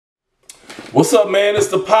What's up, man? It's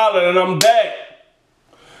the pilot and I'm back.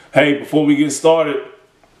 Hey, before we get started,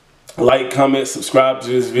 like, comment, subscribe to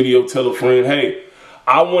this video, tell a friend. Hey,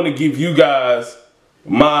 I want to give you guys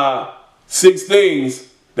my 6 things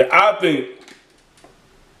that I think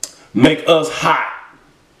make us hot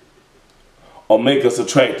or make us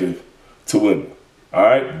attractive to women.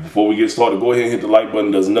 Alright, before we get started, go ahead and hit the like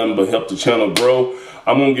button. Does nothing but help the channel grow.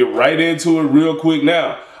 I'm going to get right into it real quick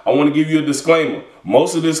now. I want to give you a disclaimer.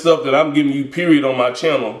 Most of this stuff that I'm giving you, period, on my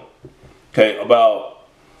channel, okay, about,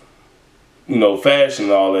 you know, fashion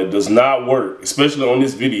and all that, does not work, especially on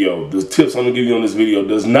this video. The tips I'm going to give you on this video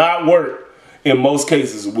does not work in most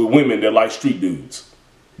cases with women that like street dudes,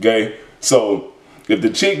 okay? So, if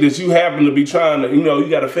the chick that you happen to be trying to, you know, you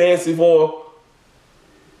got a fancy for,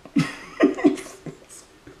 and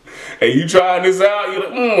you trying this out, you're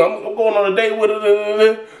like, I'm going on a date with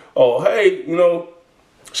her, oh, hey, you know,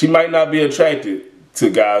 she might not be attracted to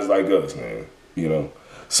guys like us, man, you know.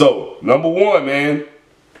 So, number 1, man,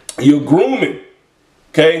 you're grooming,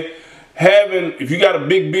 okay? If you got a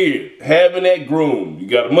big beard, having that groom. You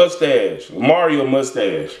got a mustache, a Mario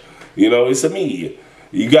mustache, you know, it's a me.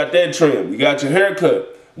 You got that trim, you got your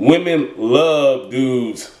haircut. Women love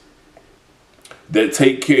dudes that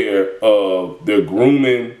take care of their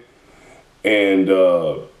grooming and,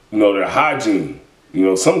 you know, their hygiene. You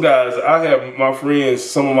know, some guys, I have my friends,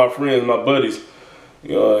 some of my friends, my buddies,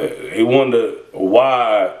 you know, they wonder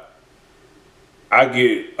why I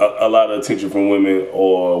get a lot of attention from women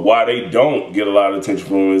or why they don't get a lot of attention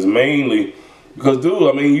from women. It's mainly because, dude,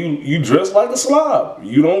 I mean, you dress like a slob.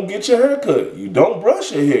 You don't get your hair cut. You don't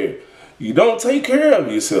brush your hair. You don't take care of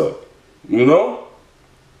yourself, you know?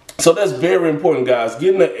 So that's very important, guys.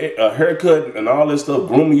 Getting a haircut and all that stuff,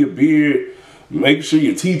 grooming your beard, making sure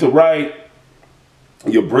your teeth are right,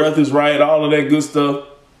 your breath is right, all of that good stuff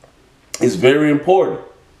is very important,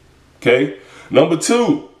 okay? Number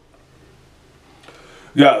 2,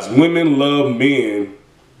 guys, women love men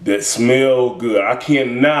that smell good. I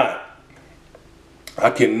cannot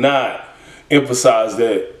emphasize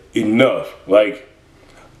that enough. Like,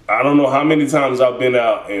 I don't know how many times I've been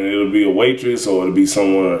out and it'll be a waitress or it'll be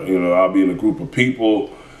someone, you know, I'll be in a group of people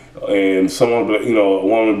and someone, you know, a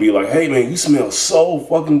woman will be like, hey man, you smell so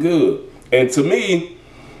fucking good. And to me,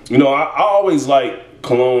 you know, I always like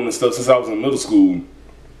cologne and stuff since I was in middle school.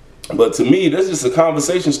 But to me, that's just a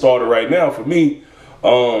conversation starter right now for me.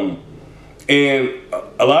 And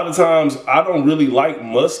a lot of times I don't really like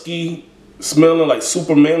musky smelling, like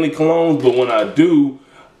super manly colognes. But when I do,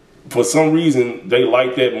 for some reason, they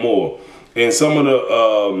like that more. And some of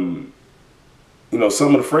the, you know,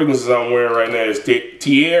 some of the fragrances I'm wearing right now is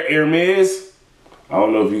Hermes. I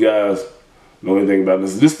don't know if you guys know anything about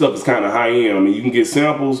this. This stuff is kind of high end. I mean, you can get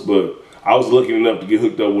samples, but I was lucky enough to get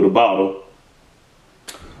hooked up with a bottle.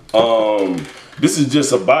 This is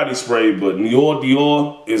just a body spray, but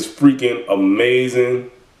Dior is freaking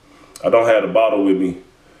amazing. I don't have the bottle with me.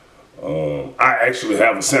 I actually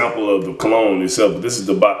have a sample of the cologne itself, but this is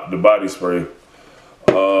the body spray.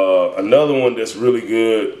 Another one that's really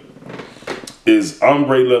good is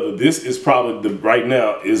ombre leather. This is probably, right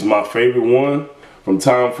now, is my favorite one from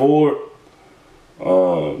Tom Ford.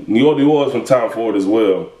 Dior is from Tom Ford as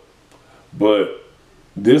well, but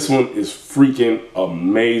this one is freaking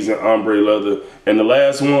amazing, ombre leather. And the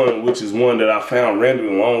last one, which is one that I found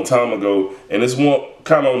randomly a long time ago, and it's one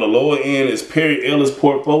kind of on the lower end, is Perry Ellis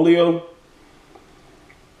Portfolio.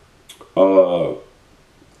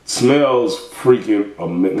 Smells freaking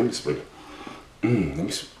amazing. Let me spray it.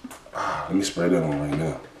 Let me spray that on right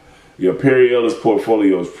now. Yeah, Perry Ellis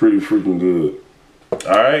Portfolio is pretty freaking good.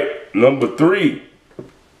 All right, number 3.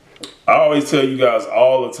 I always tell you guys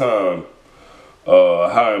all the time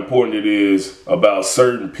how important it is about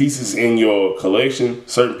certain pieces in your collection,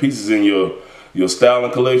 certain pieces in your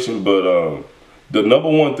styling collection. But the number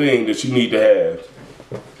 1 thing that you need to have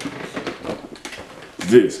is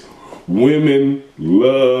this. Women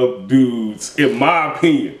love dudes, in my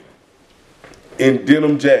opinion, in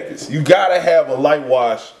denim jackets. You gotta have a light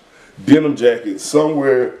wash denim jacket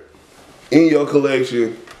somewhere in your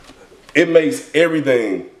collection. It makes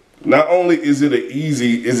everything. Not only is it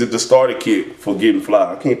the starter kit for getting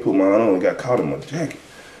fly. I can't put mine on, it got caught in my jacket.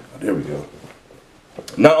 Oh, there we go.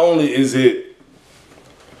 Not only is it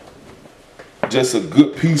just a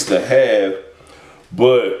good piece to have,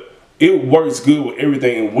 but it works good with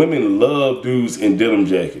everything. And women love dudes in denim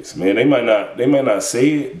jackets, man. They might not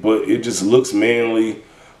say it, but it just looks manly.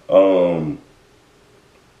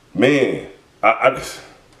 Man,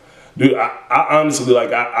 Dude, I honestly,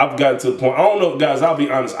 like, I've gotten to the point, I don't know, guys, I'll be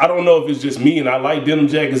honest, I don't know if it's just me and I like denim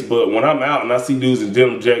jackets, but when I'm out and I see dudes in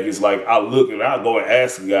denim jackets, like, I look and I go and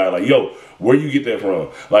ask the guy, like, yo, where you get that from?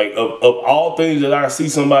 Like, of all things that I see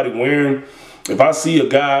somebody wearing, if I see a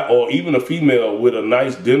guy or even a female with a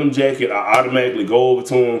nice denim jacket, I automatically go over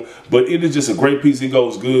to him. But it is just a great piece. It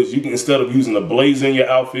goes good. You can, instead of using a blazer in your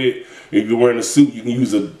outfit, if you're wearing a suit, you can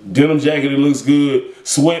use a denim jacket. It looks good.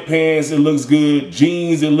 Sweatpants, it looks good.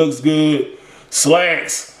 Jeans, it looks good.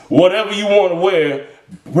 Slacks, whatever you want to wear,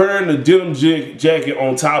 wearing a denim jacket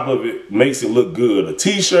on top of it makes it look good. A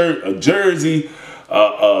t-shirt, a jersey,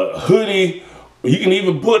 a hoodie. You can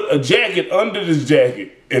even put a jacket under this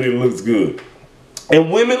jacket and it looks good. And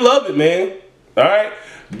women love it, man. All right.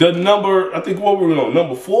 The number, I think what were we on?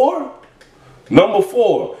 Number 4? Number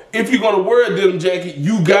 4. If you're going to wear a denim jacket,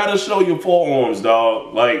 you got to show your forearms,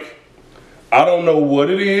 dog. Like, I don't know what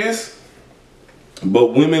it is,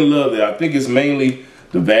 but women love it. I think it's mainly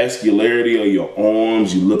the vascularity of your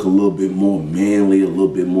arms. You look a little bit more manly, a little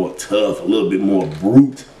bit more tough, a little bit more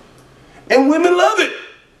brute. And women love it.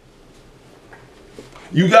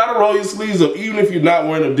 You gotta roll your sleeves up. Even if you're not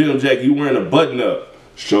wearing a denim jacket, you're wearing a button up,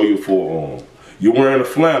 show your forearm. You're wearing a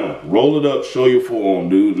flannel, roll it up, show your forearm,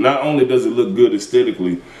 dude. Not only does it look good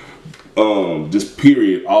aesthetically, just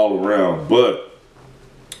period, all around, but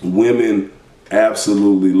women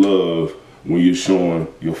absolutely love when you're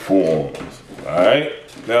showing your forearms. Alright?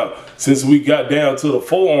 Now, since we got down to the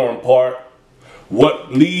forearm part,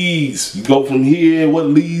 what leads, you go from here, what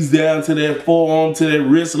leads down to that forearm, to that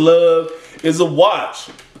wrist love, is a watch.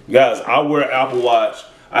 Guys, I wear an Apple Watch.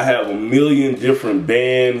 I have a million different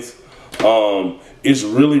bands. It's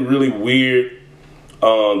really, really weird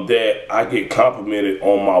that I get complimented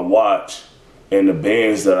on my watch and the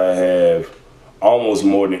bands that I have almost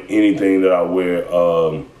more than anything that I wear.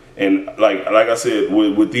 And like I said,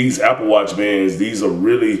 with these Apple Watch bands, these are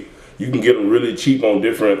really, you can get them really cheap on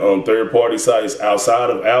different third-party sites outside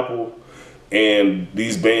of Apple. And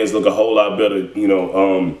these bands look a whole lot better, you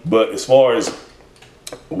know. But as far as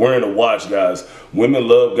wearing a watch, guys, women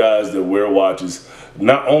love guys that wear watches.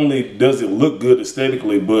 Not only does it look good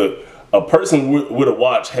aesthetically, but a person with a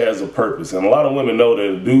watch has a purpose. And a lot of women know that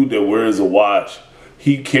a dude that wears a watch,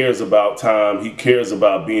 he cares about time. He cares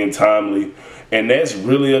about being timely. And that's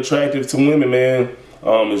really attractive to women, man.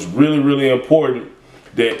 It's really, really important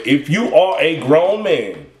that if you are a grown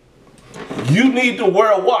man, you need to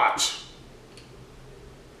wear a watch.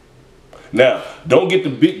 Now, don't get the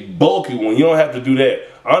big bulky one. You don't have to do that.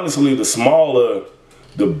 Honestly, the smaller,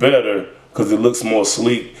 the better, because it looks more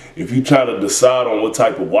sleek. If you try to decide on what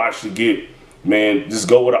type of watch to get, man, just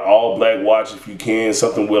go with an all-black watch if you can.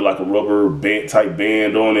 Something with like a rubber band type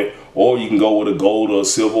band on it. Or you can go with a gold or a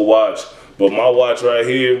silver watch. But my watch right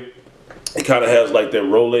here, it kind of has like that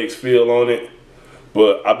Rolex feel on it.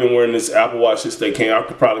 But I've been wearing this Apple Watch since they came. I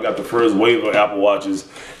probably got the first wave of Apple Watches,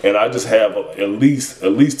 and I just have at least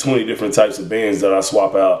 20 different types of bands that I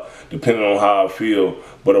swap out depending on how I feel.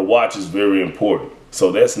 But a watch is very important.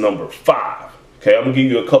 So that's number 5. Okay, I'm gonna give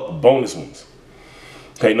you a couple bonus ones.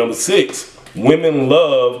 Okay, number 6. Women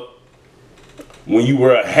love when you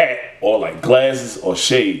wear a hat or like glasses or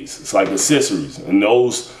shades. It's like accessories, and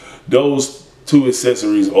those 2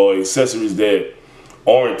 accessories are accessories that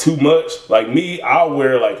aren't too much. Like me, I'll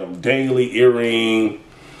wear like a dangly earring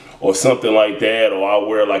or something like that, or I'll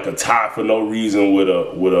wear like a tie for no reason with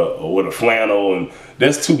a flannel, and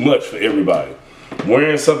that's too much for everybody.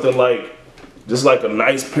 Wearing something like just like a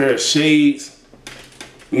nice pair of shades,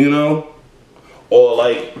 you know, or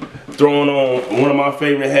like throwing on one of my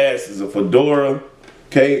favorite hats is a fedora.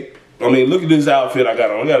 Okay, I mean, look at this outfit I got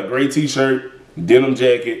on. I got a gray t-shirt, denim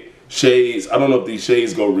jacket, shades. I don't know if these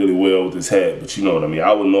shades go really well with this hat, but you know what I mean.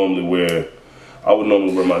 I would normally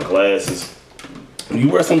wear my glasses. You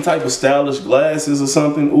wear some type of stylish glasses or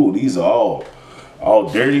something, ooh, these are all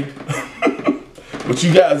dirty. But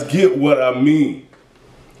you guys get what I mean.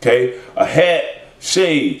 Okay? A hat,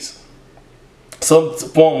 shades, some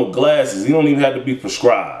form of glasses. You don't even have to be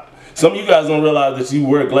prescribed. Some of you guys don't realize that you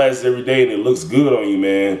wear glasses every day and it looks good on you,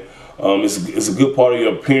 man. It's a good part of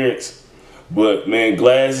your appearance. But man,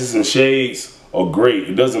 glasses and shades are great.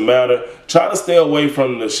 It doesn't matter. Try to stay away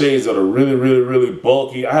from the shades that are really, really, really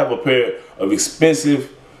bulky. I have a pair of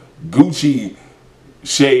expensive Gucci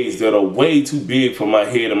shades that are way too big for my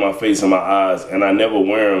head and my face and my eyes, and I never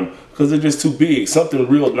wear them because they're just too big. Something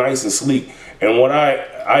real nice and sleek. And what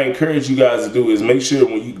I encourage you guys to do is make sure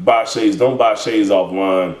when you buy shades, don't buy shades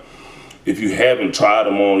offline. If you haven't tried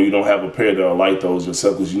them on, you don't have a pair that are like those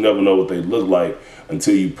yourself, because you never know what they look like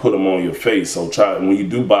until you put them on your face. So try, when you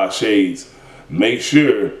do buy shades, make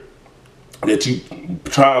sure that you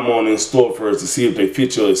try them on in store first to see if they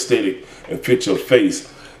fit your aesthetic and fit your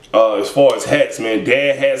face. As far as hats, man,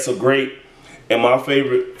 dad hats are great. And my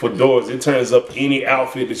favorite for doors, it turns up any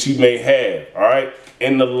outfit that you may have. All right.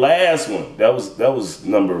 And the last one, that was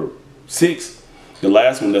number 6. The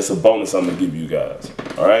last one, that's a bonus I'm gonna give you guys.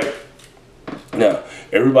 All right. Now,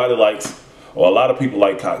 everybody likes, or a lot of people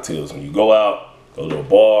like cocktails. When you go out, go to a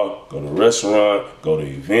bar, go to a restaurant, go to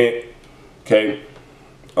an event. Okay.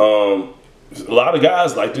 A lot of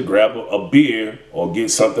guys like to grab a beer or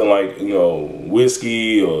get something like, you know,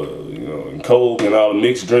 whiskey or, you know, and Coke and all the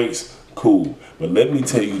mixed drinks. Cool. But let me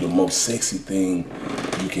tell you the most sexy thing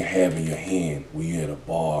you can have in your hand when you're at a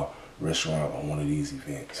bar, restaurant, or one of these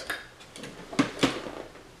events.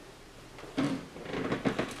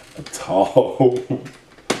 A tall...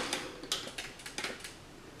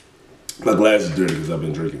 My glass is dirty because I've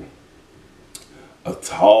been drinking. A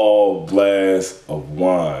tall glass of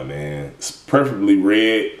wine, man. It's preferably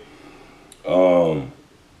red.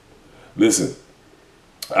 Listen,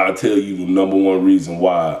 I'll tell you the #1 reason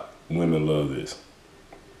why women love this.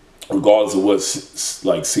 Regardless of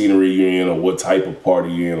what like scenery you're in, or what type of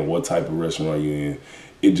party you're in, or what type of restaurant you're in,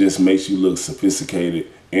 it just makes you look sophisticated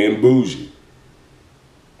and bougie.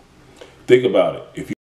 Think about it. If you